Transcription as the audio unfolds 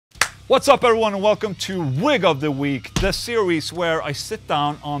What's up everyone and welcome to Rig of the Week, the series where I sit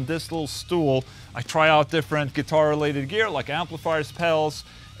down on this little stool, I try out different guitar related gear like amplifiers, pedals,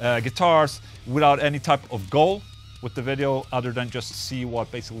 guitars without any type of goal with the video other than just see what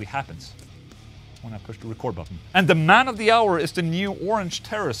basically happens when I push the record button. And the man of the hour is the new Orange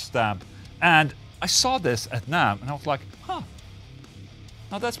Terror Stamp, and I saw this at NAMM and I was like, huh,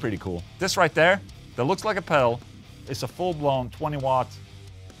 now that's pretty cool. This right there, that looks like a pedal, is a full-blown 20-watt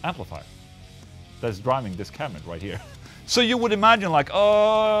amplifier that's driving this cabinet right here. So you would imagine like,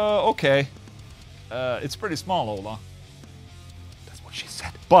 oh, okay, it's pretty small, Ola. That's what she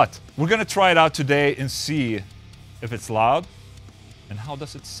said. But we're gonna try it out today and see if it's loud and how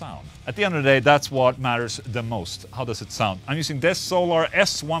does it sound. At the end of the day, that's what matters the most. How does it sound? I'm using this Solar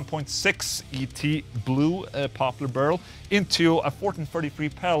S1.6 ET Blue poplar barrel into a 1433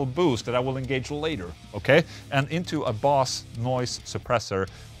 pedal boost that I will engage later, okay? And into a Boss noise suppressor.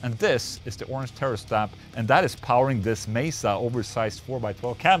 And this is the Orange Terror Stamp, and that is powering this Mesa oversized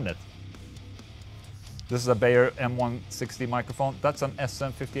 4x12 cabinet. This is a Bayer M160 microphone. That's an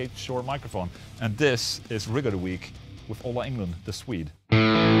SM58 Shure microphone. And this is Rig of the Week with Ola England, the Swede.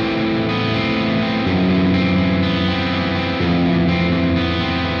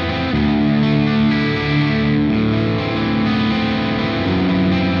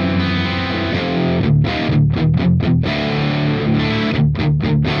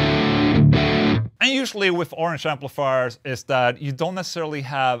 Usually with Orange amplifiers is that you don't necessarily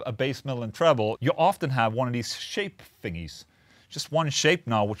have a bass, middle, and treble. You often have one of these shape thingies. Just one shape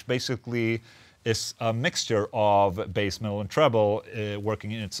now, which basically is a mixture of bass, middle, and treble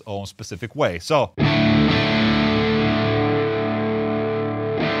working in its own specific way. So.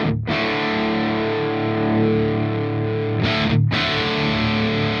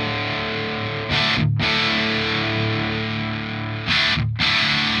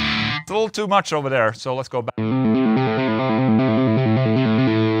 A little too much over there, so let's go back.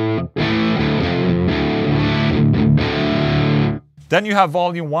 Then you have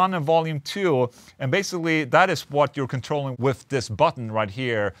volume 1 and volume 2, and basically that is what you're controlling with this button right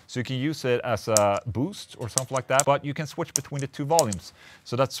here. So you can use it as a boost or something like that, but you can switch between the two volumes.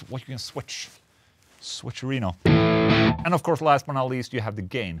 So that's what you can switch. Switcherino. And of course, last but not least, you have the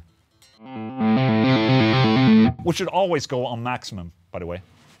gain, which should always go on maximum, by the way.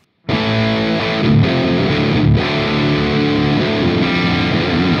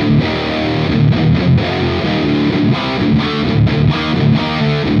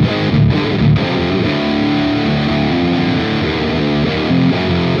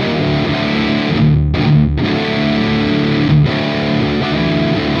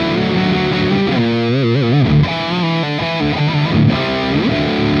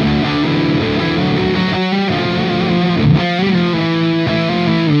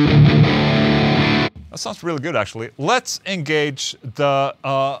 That sounds really good, actually. Let's engage the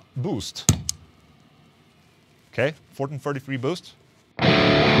boost. Okay, 1433 boost.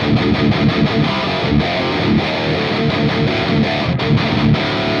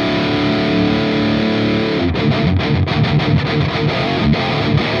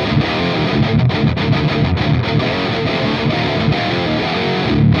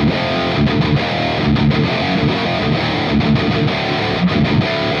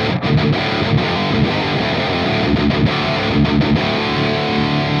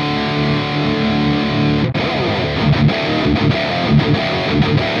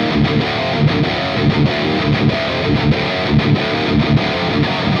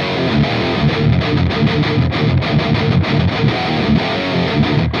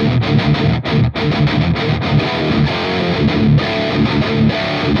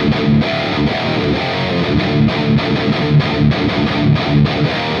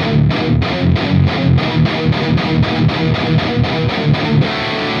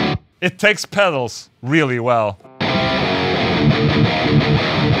 It takes pedals really well.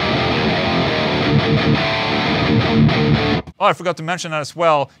 Oh, I forgot to mention that as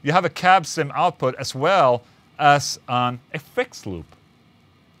well. You have a cab sim output as well as a fixed loop.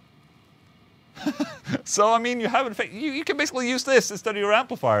 So, I mean, you have you can basically use this instead of your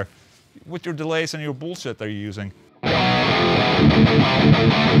amplifier with your delays and your bullshit that you're using.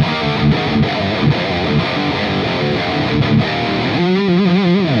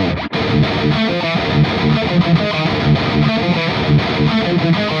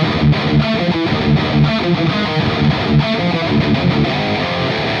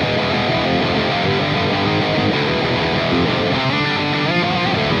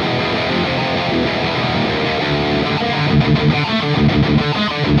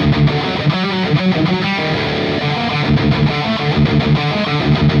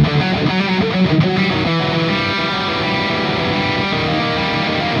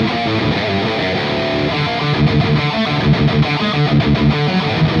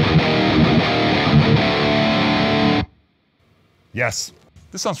 Yes!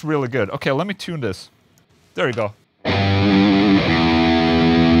 This sounds really good. Okay, let me tune this. There you go.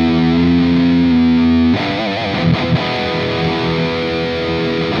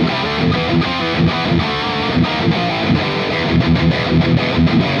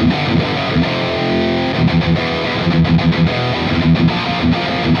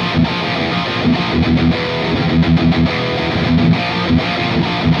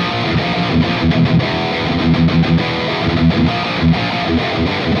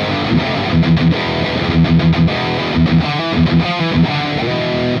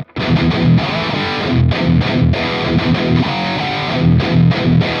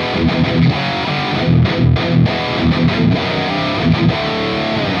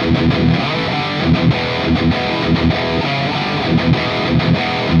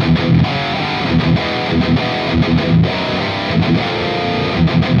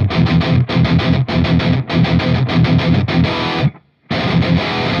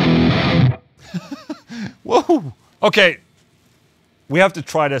 Whoa! Okay, we have to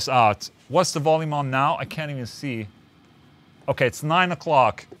try this out. What's the volume on now? I can't even see. Okay, it's 9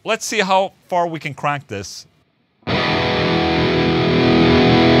 o'clock. Let's see how far we can crank this.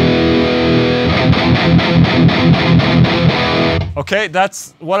 Okay,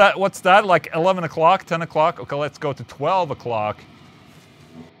 that's what's that? Like 11 o'clock, 10 o'clock? Okay, let's go to 12 o'clock.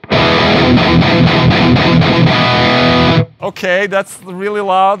 Okay, that's really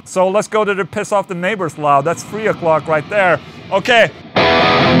loud. So let's go to the piss off the neighbors loud. That's 3 o'clock right there. Okay.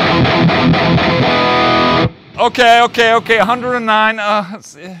 Okay, 109.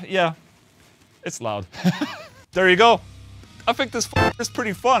 Yeah, it's loud. There you go. I think this is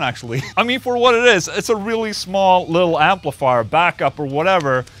pretty fun, actually. I mean, for what it is, it's a really small little amplifier, backup or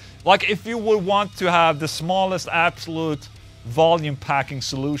whatever. Like, if you would want to have the smallest absolute volume packing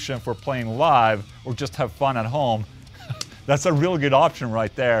solution for playing live or just have fun at home, that's a really good option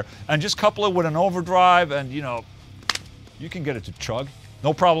right there. And just couple it with an overdrive and, you know, you can get it to chug.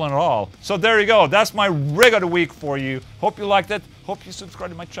 No problem at all. So there you go. That's my rig of the week for you. Hope you liked it. Hope you subscribe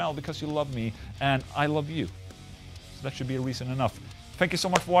to my channel because you love me and I love you. So that should be a reason enough. Thank you so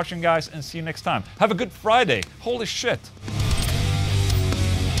much for watching, guys, and see you next time. Have a good Friday. Holy shit.